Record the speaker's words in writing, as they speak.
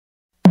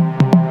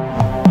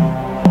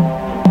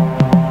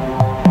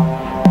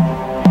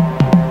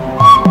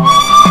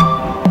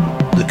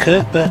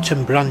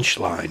Kirkburton Branch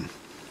line.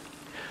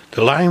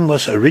 The line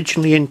was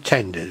originally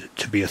intended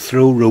to be a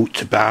through route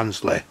to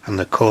Barnsley and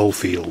the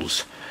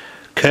coalfields.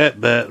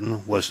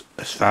 Kirkburton was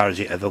as far as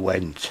it ever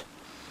went.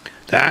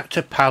 The Act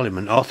of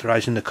Parliament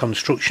authorising the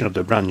construction of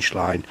the branch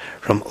line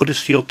from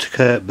Huddersfield to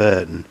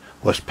Kirkburton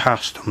was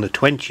passed on the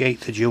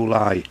 28th of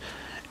July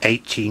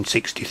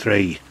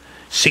 1863,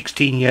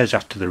 16 years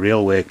after the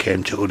railway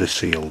came to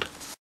Huddersfield.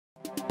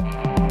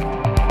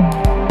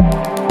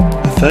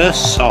 The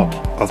first sod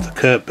of the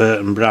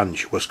Kirkburton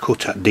branch was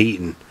cut at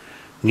Deighton,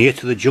 near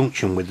to the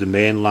junction with the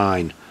main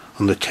line,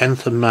 on the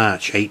 10th of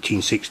March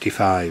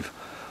 1865,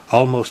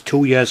 almost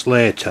 2 years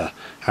later,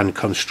 and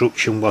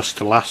construction was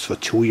to last for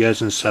 2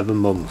 years and 7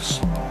 months.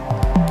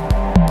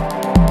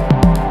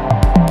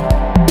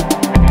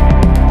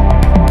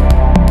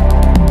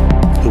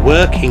 The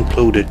work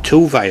included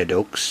 2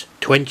 viaducts,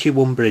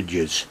 21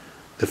 bridges.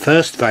 The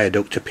first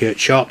viaduct appeared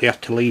shortly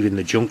after leaving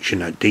the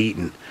junction at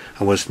Deighton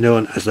and was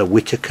known as the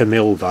Whittaker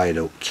Mill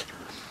Viaduct.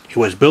 It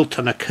was built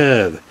on a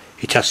curve.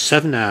 It has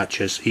 7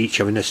 arches, each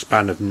having a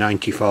span of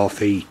 94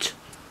 feet.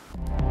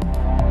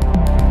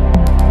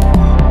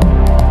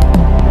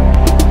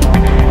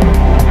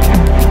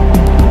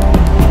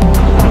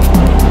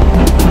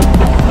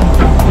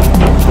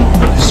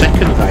 The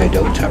second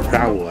viaduct at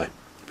Rowley,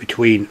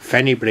 between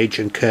Fenay Bridge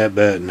and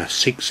Kirkburton, has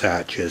 6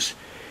 arches,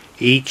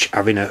 each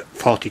having a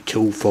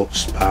 42-foot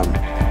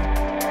span.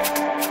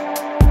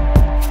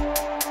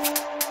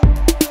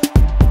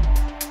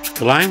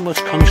 The line was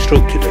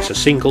constructed as a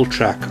single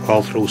track,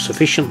 although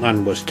sufficient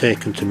land was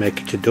taken to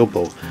make it a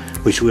double,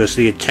 which was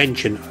the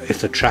intention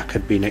if the track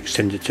had been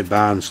extended to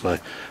Barnsley,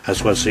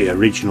 as was the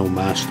original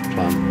master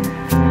plan.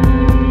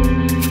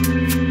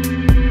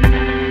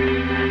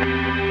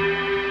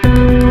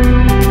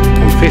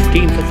 On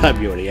 15th of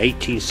February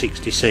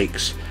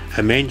 1866,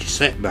 a major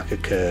setback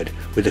occurred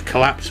with the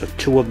collapse of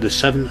 2 of the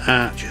 7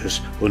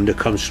 arches under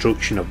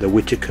construction of the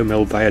Whittaker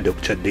Mill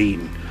Viaduct at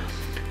Deighton.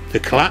 The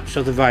collapse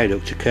of the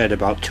viaduct occurred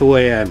about 2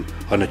 AM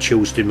on a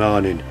Tuesday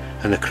morning,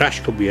 and the crash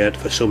could be heard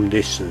for some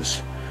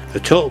distance. The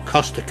total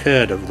cost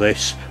occurred of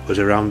this was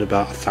around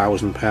about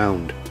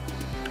 £1,000.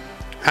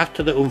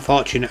 After the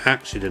unfortunate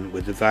accident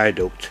with the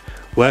viaduct,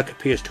 work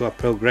appears to have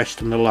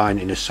progressed on the line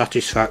in a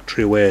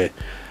satisfactory way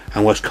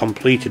and was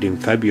completed in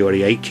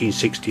February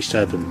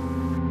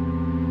 1867.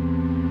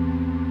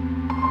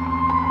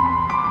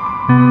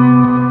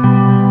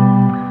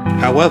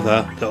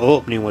 However, the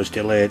opening was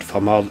delayed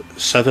for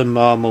 7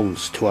 more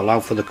months to allow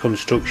for the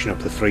construction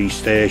of the 3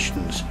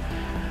 stations.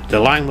 The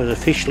line was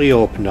officially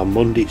opened on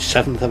Monday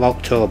 7th of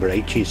October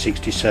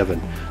 1867,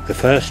 the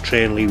first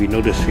train leaving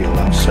Huddersfield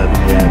at 7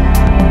 AM.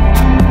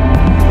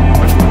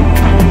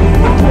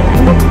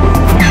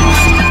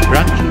 The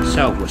branch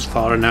itself was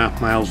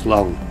 4.5 miles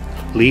long,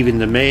 leaving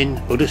the main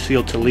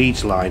Huddersfield to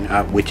Leeds line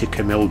at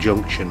Whittaker Mill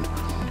Junction,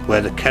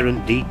 where the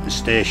current Deighton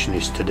station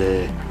is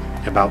today,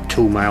 about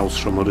 2 miles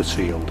from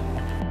Huddersfield.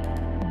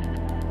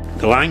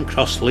 The line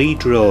crossed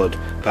Leeds Road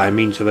by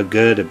means of a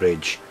girder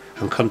bridge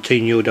and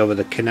continued over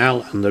the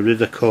canal and the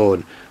River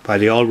Colne by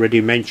the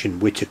already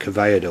mentioned Whittaker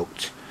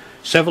Viaduct.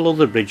 Several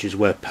other bridges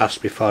were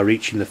passed before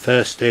reaching the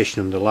first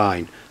station on the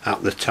line,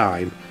 at the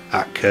time,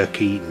 at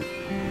Kirkheaton.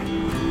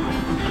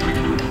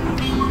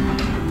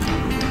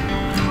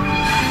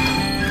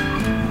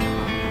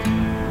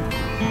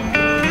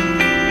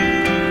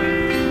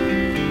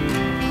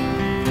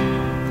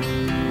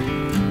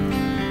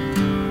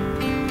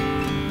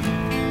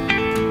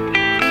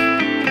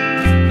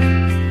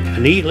 A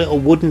neat little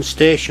wooden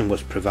station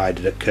was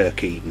provided at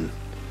Kirkheaton.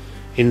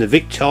 In the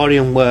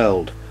Victorian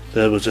world,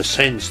 there was a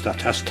sense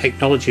that as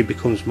technology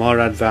becomes more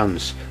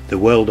advanced, the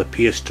world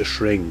appears to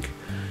shrink.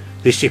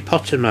 This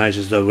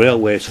epitomises the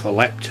railways for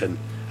Lepton.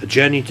 A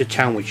journey to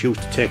town which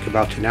used to take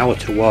about an hour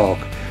to walk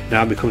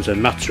now becomes a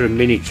matter of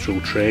minutes through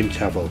train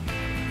travel.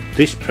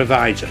 This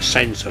provides a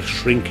sense of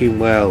shrinking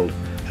world,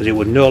 as it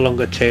would no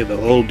longer take the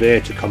whole day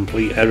to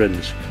complete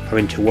errands,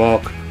 having to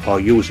walk or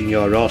using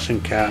your horse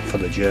and cart for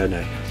the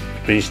journey.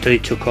 But instead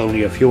it took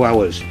only a few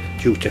hours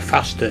due to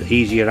faster,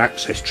 easier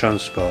access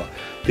transport.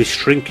 This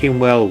shrinking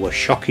world was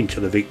shocking to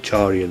the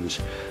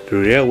Victorians. The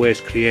railways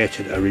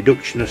created a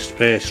reduction of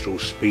space through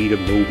speed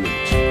of movement.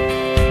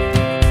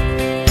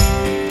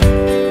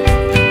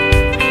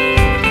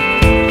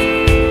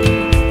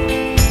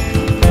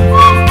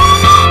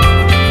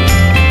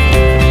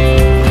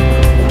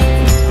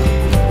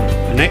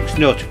 The next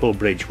notable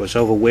bridge was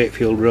over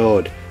Wakefield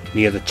Road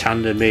near the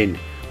Tandem Inn,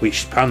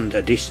 which spanned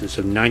a distance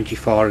of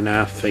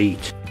 94.5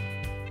 feet.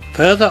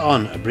 Further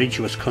on, a bridge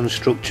was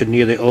constructed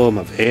near the home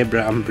of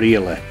Abraham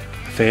Brearley,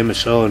 a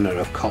famous owner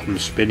of cotton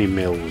spinning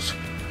mills.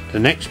 The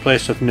next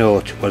place of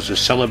note was the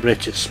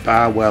celebrated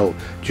Spa Well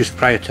just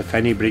prior to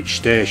Fenay Bridge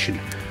Station,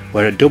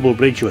 where a double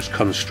bridge was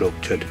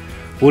constructed,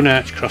 one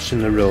arch crossing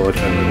the road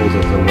and the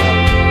other the well.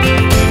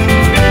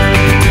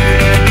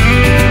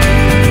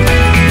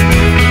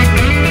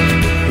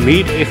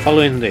 Immediately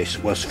following this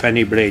was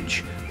Fenay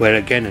Bridge, where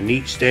again a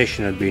neat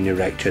station had been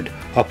erected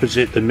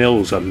opposite the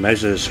mills of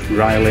Messrs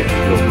Riley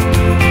and Gunn.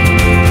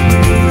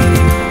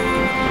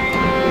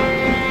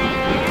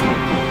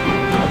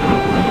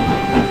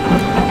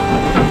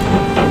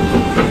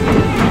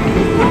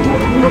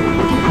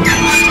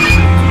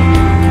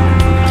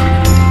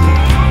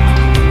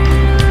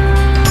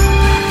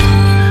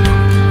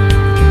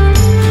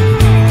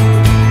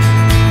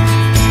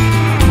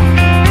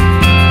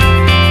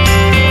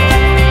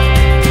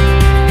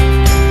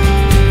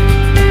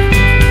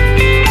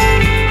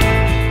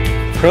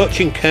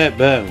 Approaching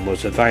Kirkburton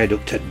was a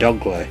viaduct at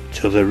Dogley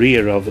to the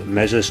rear of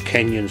Messrs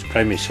Kenyon's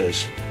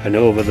premises and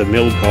over the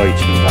Milgoyton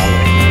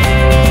Valley.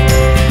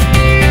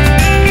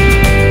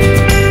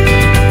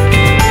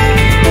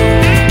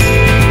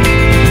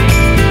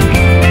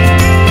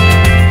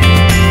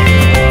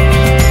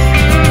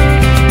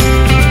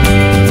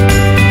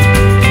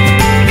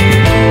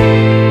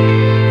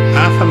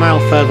 Half a mile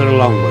further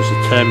along was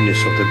the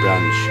terminus of the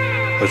branch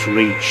was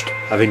reached,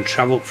 having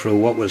travelled through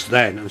what was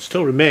then, and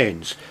still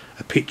remains,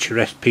 a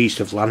picturesque piece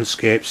of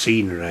landscape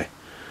scenery.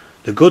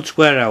 The goods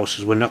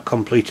warehouses were not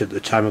complete at the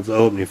time of the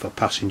opening for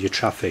passenger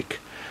traffic,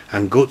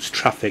 and goods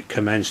traffic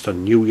commenced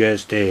on New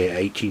Year's Day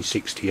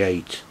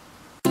 1868.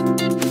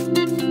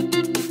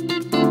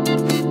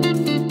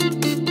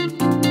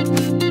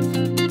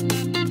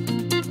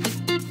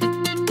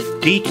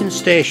 Deighton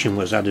station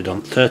was added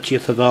on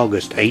 30th of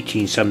August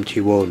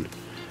 1871,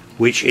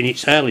 which in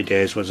its early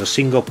days was a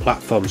single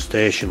platform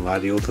station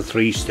like the other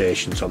three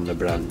stations on the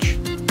branch.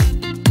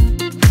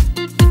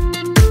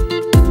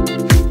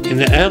 In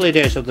the early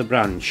days of the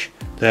branch,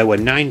 there were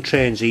 9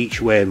 trains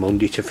each way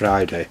Monday to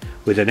Friday,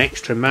 with an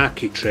extra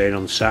market train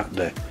on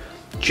Saturday.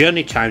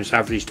 Journey times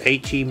averaged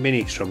 18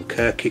 minutes from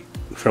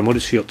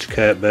Huddersfield to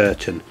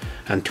Kirkburton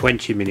and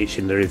 20 minutes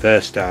in the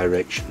reverse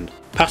direction.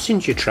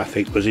 Passenger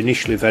traffic was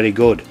initially very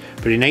good,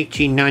 but in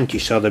 1890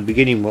 saw the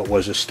beginning what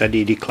was a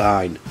steady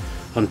decline.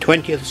 On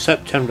 20th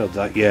September of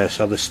that year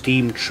saw the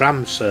steam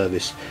tram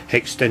service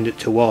extended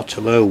to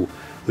Waterloo,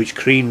 which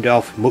creamed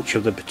off much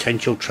of the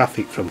potential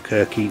traffic from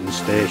Kirkheaton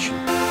station.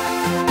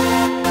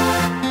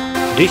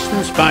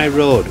 Distance by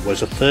road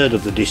was a third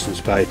of the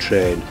distance by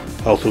train,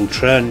 although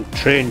train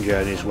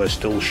journeys were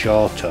still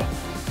shorter.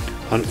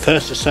 On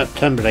 1st of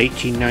September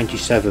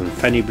 1897,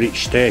 Fenay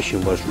Bridge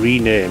station was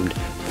renamed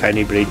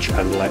Fenay Bridge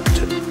and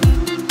Lepton.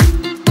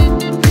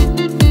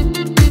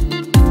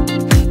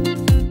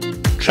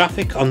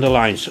 Traffic on the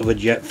line suffered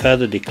yet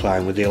further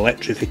decline with the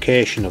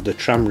electrification of the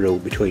tram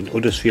route between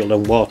Huddersfield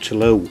and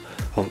Waterloo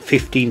on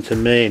 15th of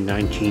May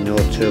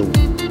 1902.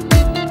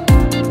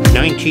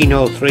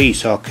 1903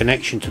 saw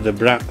connection to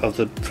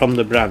from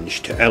the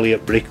branch to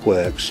Elliott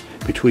Brickworks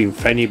between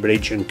Fenay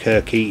Bridge and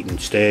Kirkheaton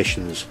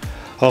stations,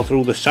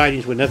 although the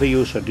sidings were never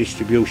used for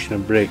distribution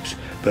of bricks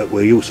but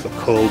were used for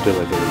coal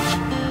deliveries.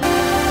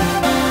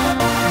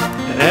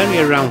 The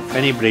area around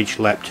Fenay Bridge,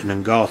 Lepton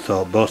and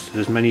Gawthorpe boasted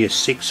as many as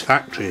 6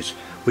 factories,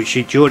 which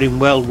during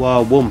World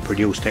War I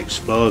produced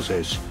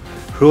explosives.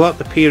 Throughout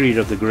the period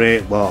of the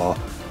Great War,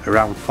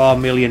 around 4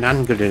 million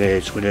hand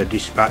grenades were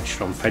dispatched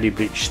from Fenay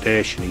Bridge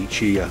station each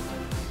year.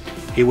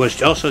 It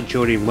was also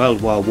during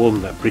World War I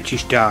that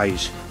British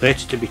Dyes,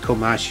 later to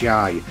become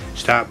ICI,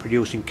 started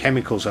producing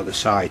chemicals at the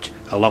site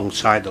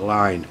alongside the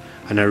line,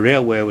 and a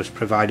railway was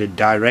provided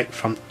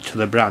direct to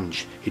the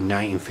branch in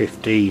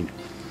 1915.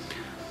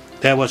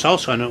 There was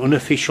also an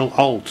unofficial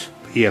halt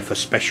here for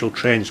special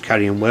trains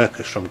carrying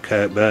workers from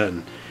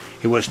Kirkburton.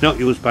 It was not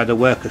used by the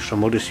workers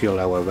from Huddersfield,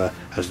 however,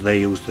 as they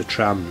used the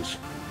trams.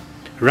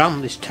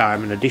 Around this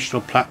time an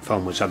additional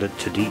platform was added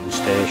to Deighton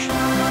station.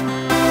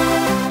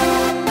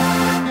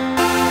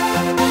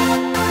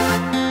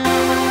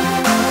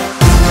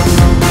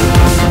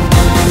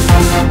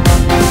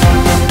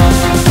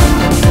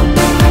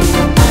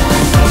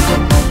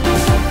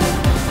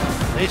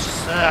 This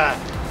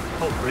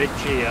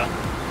footbridge here,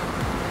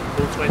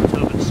 goods went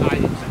over the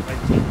sidings and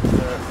went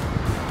into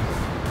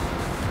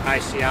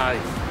ICI.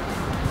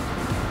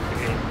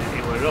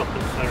 It were up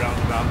until around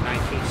about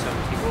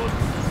 1971.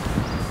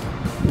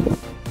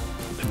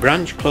 The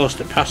branch closed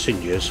to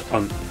passengers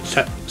on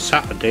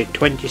Saturday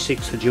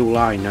 26th of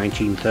July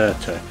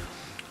 1930,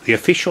 the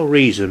official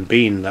reason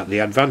being that the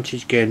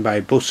advantage gained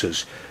by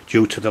buses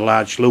due to the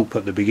large loop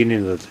at the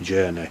beginning of the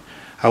journey.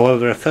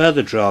 However, a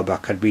further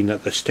drawback had been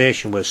that the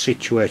station was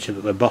situated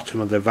at the bottom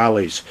of the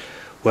valleys,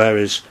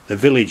 whereas the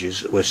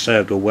villages were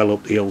served well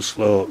up the hill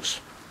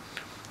slopes.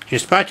 In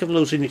spite of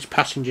losing its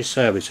passenger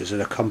services at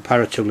a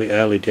comparatively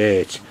early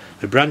date,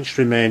 the branch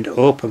remained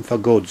open for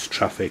goods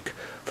traffic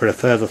for a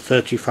further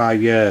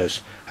 35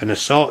 years, and a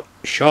short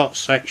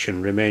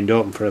section remained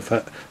open for a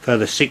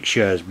further 6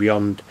 years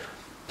beyond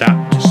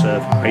that to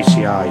serve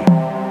ICI.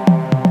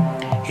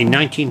 In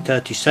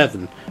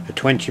 1937, a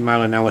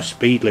 20-mile-an-hour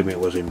speed limit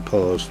was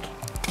imposed.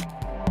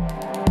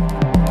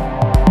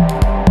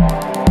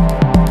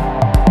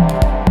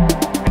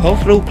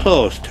 Although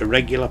closed to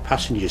regular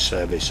passenger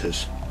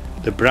services,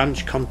 the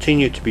branch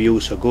continued to be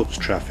used for goods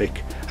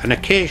traffic and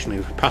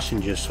occasionally for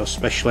passengers for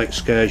special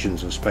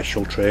excursions and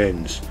special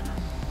trains.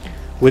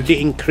 With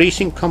the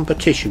increasing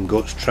competition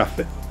goods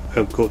traffic,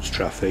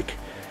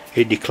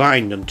 it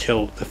declined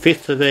until the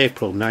 5th of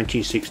April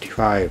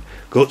 1965.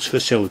 Goods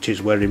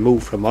facilities were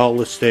removed from all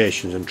the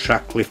stations and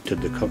track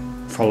lifted the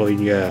following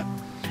year.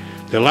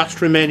 The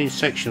last remaining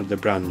section of the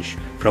branch,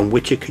 from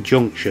Whittaker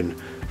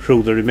Junction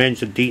through the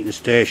remains of Deighton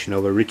Station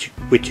over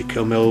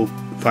Whittaker Mill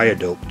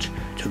Viaduct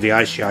to the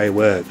ICI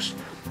Works,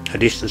 a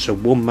distance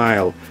of 1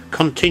 mile,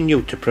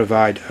 continued to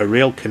provide a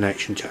rail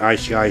connection to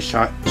ICI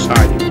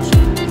sidings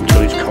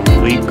until its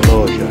complete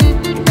closure